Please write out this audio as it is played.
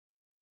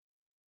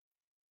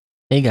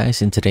Hey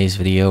guys, in today's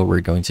video,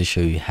 we're going to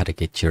show you how to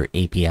get your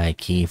API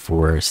key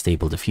for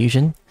Stable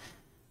Diffusion.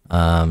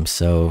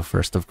 So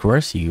first, of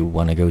course, you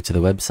want to go to the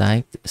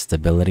website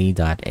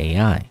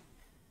stability.ai.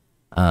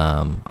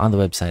 On the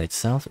website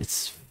itself,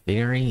 it's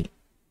very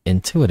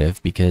intuitive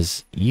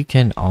because you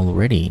can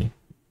already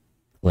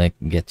click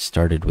Get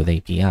Started with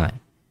API.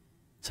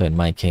 So in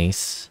my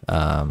case,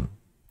 I'm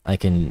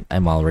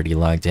already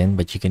logged in,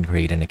 but you can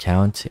create an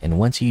account, and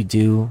once you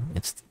do,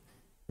 it's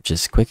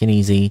just quick and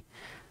easy.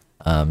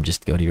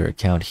 Just go to your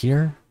account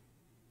here,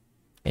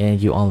 and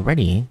you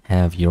already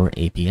have your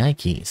API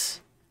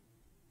keys.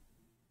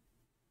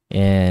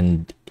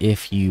 And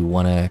if you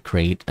want to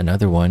create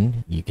another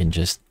one, you can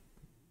just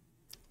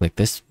click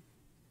this,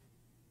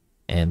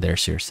 and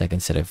there's your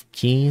second set of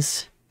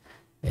keys.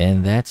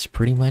 And that's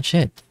pretty much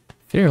it.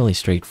 Fairly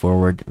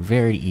straightforward,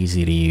 very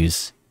easy to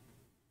use.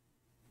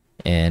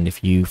 And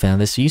if you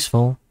found this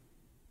useful,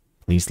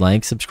 please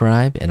like,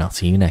 subscribe, and I'll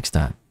see you next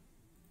time.